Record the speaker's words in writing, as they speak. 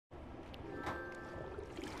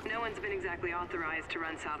one's been exactly authorized to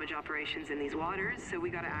run salvage operations in these waters, so we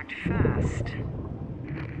gotta act fast.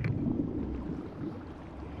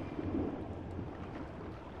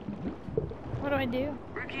 What do I do?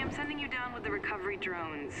 Rookie, I'm sending you down with the recovery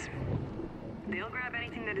drones. They'll grab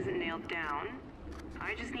anything that isn't nailed down.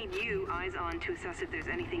 I just need you, eyes on, to assess if there's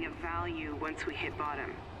anything of value once we hit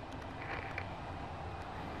bottom.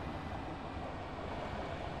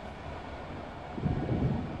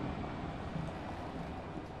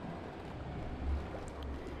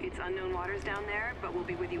 It's unknown waters down there, but we'll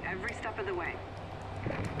be with you every step of the way.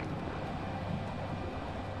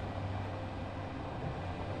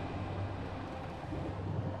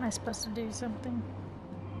 Am I supposed to do something?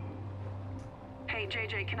 Hey,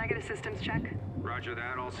 JJ, can I get a systems check? Roger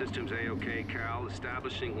that. All systems A-OK, Cal.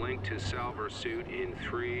 Establishing link to salver suit in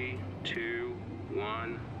 3, 2,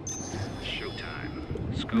 1.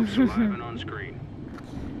 Showtime. Scopes alive and on screen.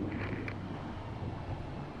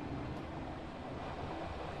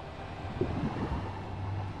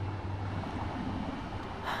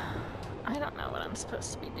 I don't know what I'm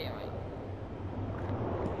supposed to be doing.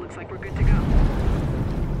 Looks like we're good to go.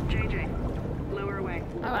 JJ, lower away.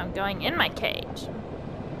 Oh, I'm going in my cage.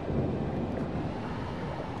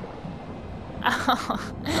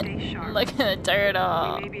 Oh, Stay sharp. look at the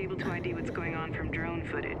turtle. We may be able to ID what's going on from drone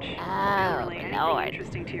footage. Oh, And relay anything Lord.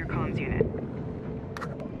 interesting to your comms unit.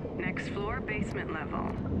 Next floor, basement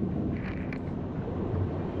level.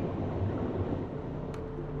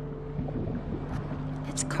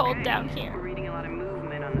 It's cold Okay, down We're here. reading a lot of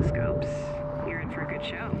movement on the scopes. You're in for a good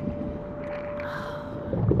show.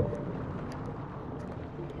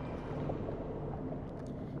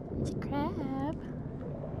 It's a crab.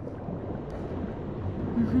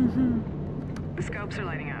 The scopes are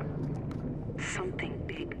lighting up. Something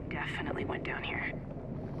big definitely went down here.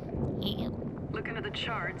 Ew. Looking at the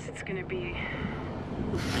charts, it's gonna be...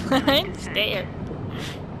 I'm scared.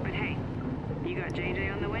 But hey, you got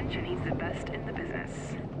JJ on the winch and he's the best in the business.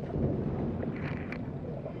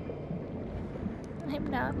 I'm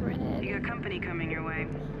not ready. You got company coming your way.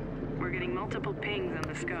 We're getting multiple pings on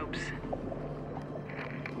the scopes.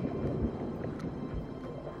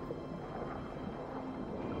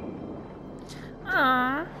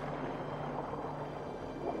 Aww.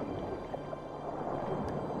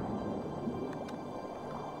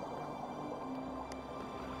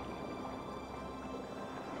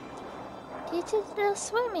 This is the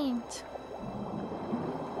swimming.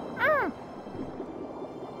 Mm.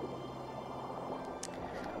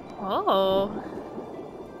 Oh.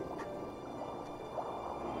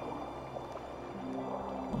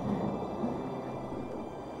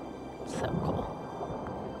 So cool.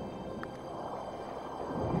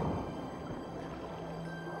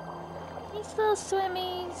 These little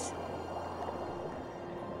swimmies.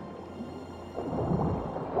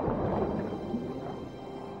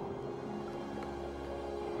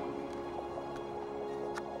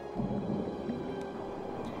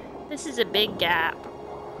 This is a big gap.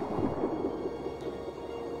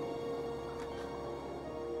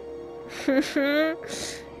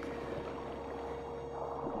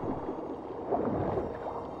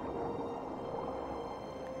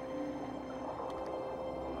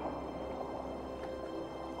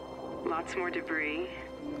 Lots more debris.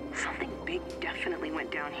 Something big definitely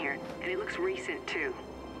went down here, and it looks recent too.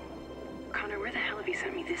 Connor, where the hell have you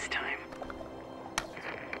sent me this time?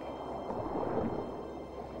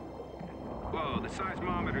 Whoa, the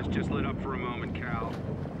seismometer's just lit up for a moment, Cal.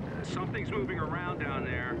 Something's moving around down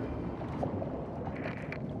there.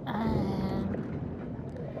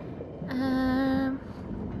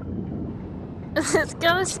 It's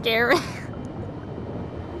gonna scare me.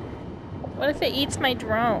 What if it eats my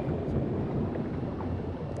drone?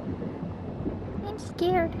 I'm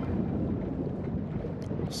scared.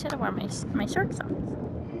 I should have worn my shorts on.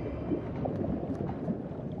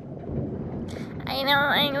 I know,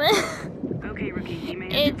 like this. Okay, Rookie, you may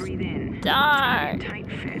have It's to breathe in. dark. It's gonna be a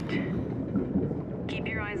tight fit. Keep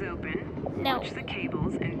your eyes open. No. Watch the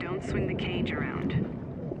cables and don't swing the cage around.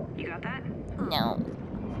 You got that? No.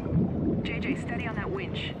 JJ, steady on that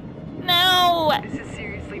winch. No! This is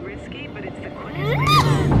seriously risky, but it's the quickest way.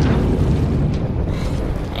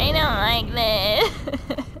 I don't like this.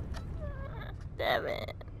 Damn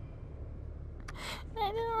it.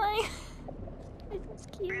 I don't like this. It's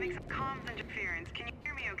We're getting cute. some comms interference. Can you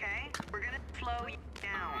hear me okay? We're gonna slow you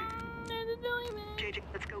down. There's a diamond. JJ,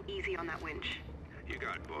 let's go easy on that winch. You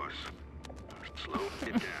got it, boss. Slow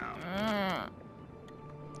it down.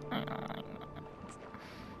 I don't like that.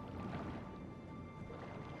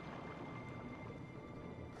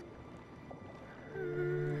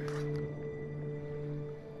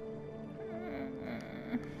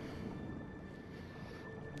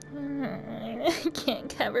 can't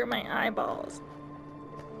cover my eyeballs.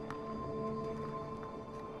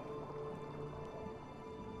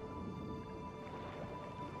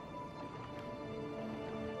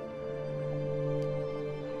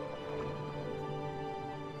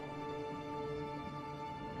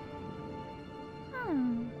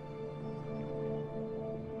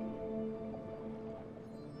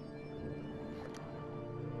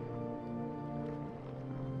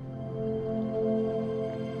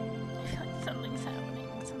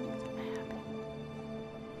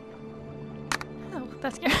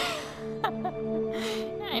 That's scary.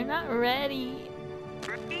 I'm not ready.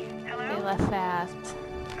 Rookie, hello? They left fast.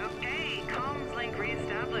 Okay, comms link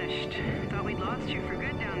reestablished. Thought we'd lost you for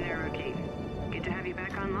good down there, Rookie. Good to have you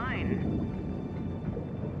back online.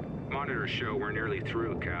 Monitors show we're nearly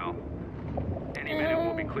through, Cal. Any minute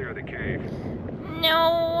we'll be clear of the cave.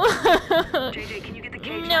 No. JJ, can you get the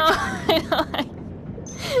cage? No, I don't like.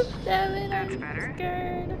 Damn it, That's I'm better.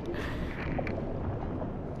 scared.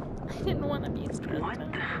 I didn't want to be stressed What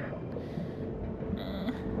out. the?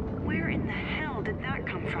 Where in the hell did that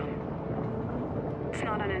come from? It's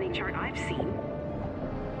not on any chart I've seen.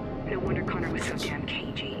 No wonder Connor was so damn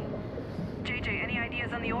cagey. JJ, any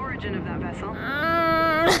ideas on the origin of that vessel?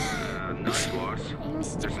 None, boss. I'm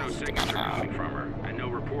There's no signature coming from her, and no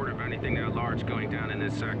report of anything that large going down in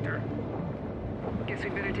this sector. Guess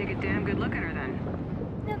we'd better take a damn good look at her then.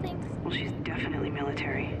 No thanks. Well, she's definitely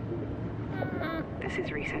military. This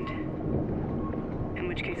is recent. In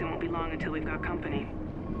which case it won't be long until we've got company.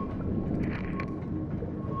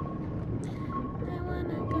 I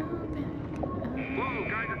wanna go back. Whoa,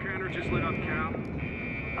 Geiger counter just lit up, Cal.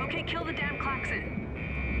 Okay, kill the damn klaxon.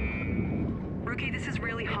 Rookie, this is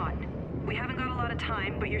really hot. We haven't got a lot of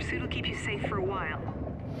time, but your suit will keep you safe for a while.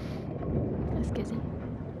 That's Gizzy.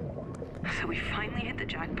 So we finally hit the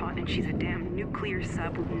jackpot, and she's a damn nuclear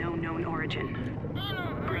sub with no known origin.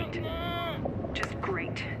 Great. Just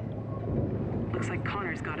great. Looks like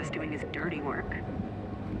Connor's got us doing his dirty work.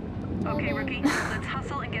 Okay, Rookie, let's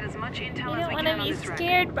hustle and get as much intel as we can on this wreck. I don't want to be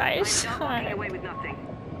scared by a I'm not shark. walking away with nothing.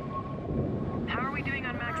 How are we doing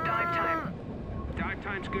on max dive time? Dive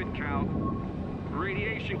time's good, Cal.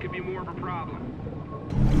 Radiation could be more of a problem.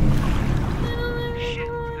 Shit,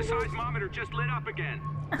 the seismometer just lit up again.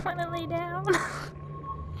 I want to lay down.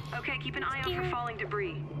 Okay, keep an eye out for falling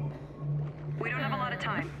debris. We don't have a lot of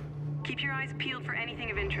time. Keep your eyes peeled for anything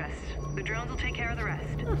of interest. The drones will take care of the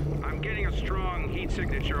rest. I'm getting a strong heat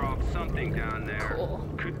signature off something down there. Cool.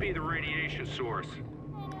 Could be the radiation source.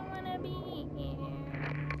 I don't want to be here.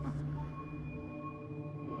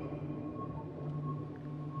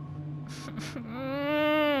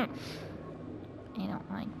 I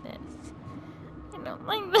don't like this. I don't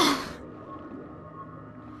like this.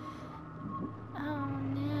 Oh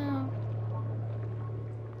no.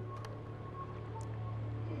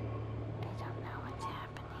 I don't know what's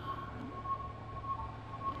happening.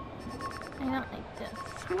 I don't like this.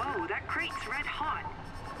 Whoa, that crate's red hot.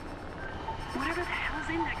 Whatever the hell's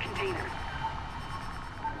in that container?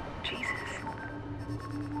 Jesus.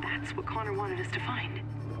 That's what Connor wanted us to find.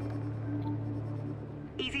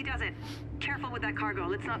 Easy does it. Careful with that cargo.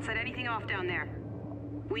 Let's not set anything off down there.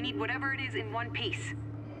 We need whatever it is in one piece.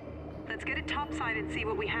 Let's get it topside and see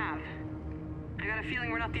what we have. I got a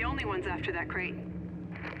feeling we're not the only ones after that crate.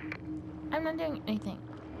 I'm not doing anything.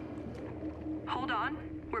 Hold on.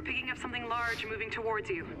 We're picking up something large moving towards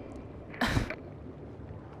you.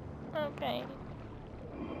 Okay. I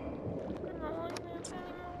don't like this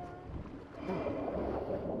anymore.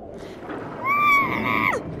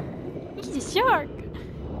 He's a shark.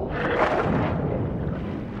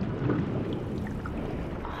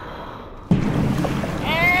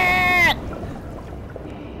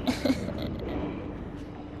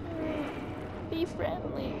 Be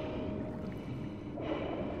friendly.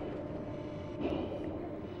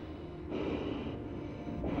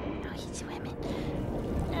 Oh, he's swimming.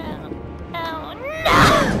 Ow. Ow. No!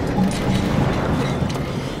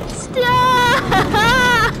 Stop!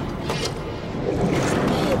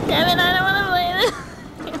 Damn it, I don't want to play this.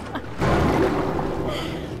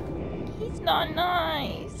 He's not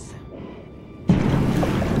nice.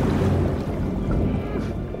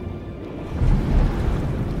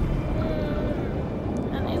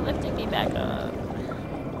 And they lifted me back up.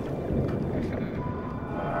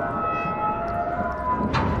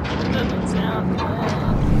 Doesn't sound good.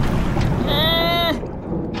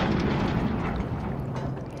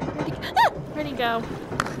 Where'd he go?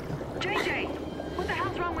 JJ! What the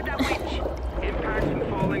hell's wrong with that winch? Impacts from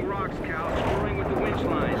falling rocks, Cal, screwing with the winch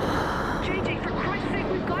line. JJ, for Christ's sake,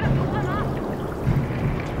 we've got to pull them up!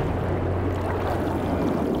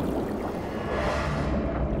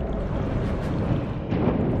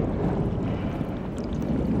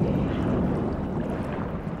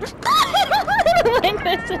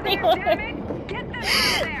 anymore. Damn it! Get them out of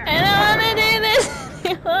there! I don't want to do this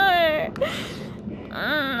anymore.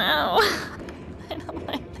 No. I don't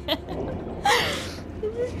like this.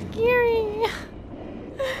 This is scary.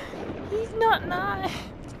 He's not nice.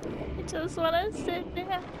 I just want to sit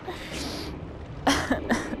down.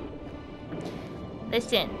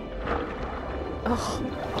 Listen. Oh.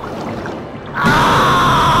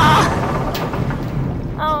 Ah!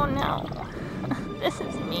 Oh no. This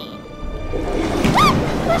is me.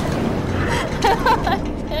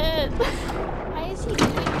 Why is he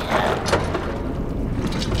doing that?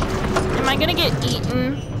 Am I gonna get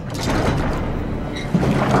eaten?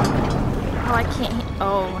 Oh, I can't.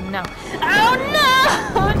 Oh no. Oh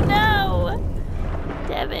no! Oh no!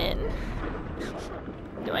 Devin.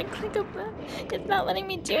 Do I click a button? It's not letting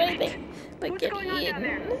me do anything but What's get going on down eaten.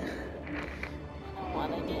 there? I don't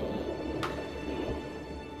want to get eaten.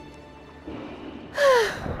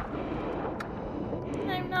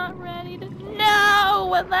 I'm not ready to.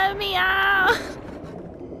 No! Let me out!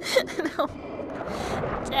 No.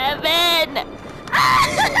 Devin!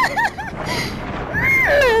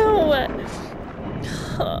 No!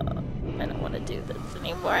 I don't want to do this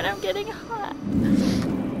anymore and I'm getting hot.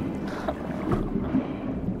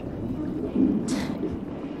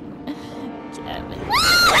 Devin. I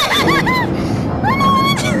don't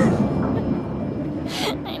want to do this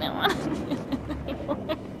anymore.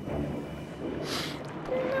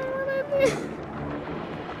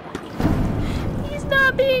 He's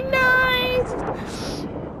not being nice.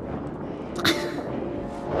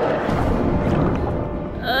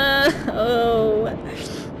 Oh.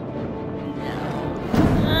 No.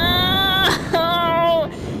 No.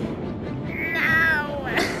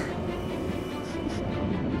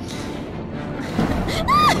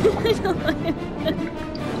 I don't like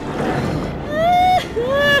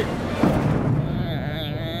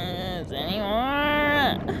this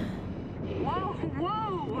anymore. Whoa,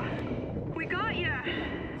 whoa! We got ya!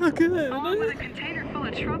 Oh, good. Along with a container full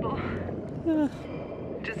of trouble.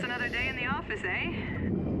 Just another day in the office, eh?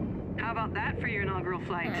 How about that for your inaugural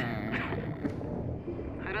flight?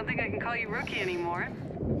 I don't think I can call you rookie anymore.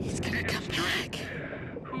 He's gonna come back.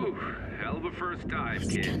 Whew, hell of a first dive,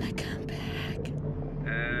 He's kid. gonna come back.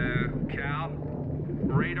 Cal,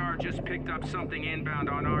 radar just picked up something inbound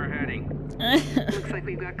on our heading. Looks like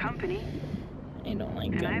we've got company. I don't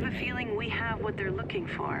like And I have a that. feeling we have what they're looking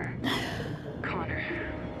for. Connor,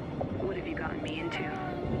 what have you gotten me into? I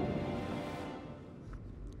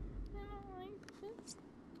don't like this.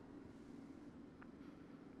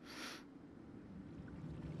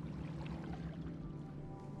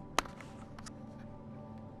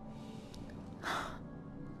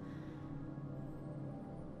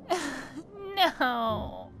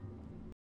 No.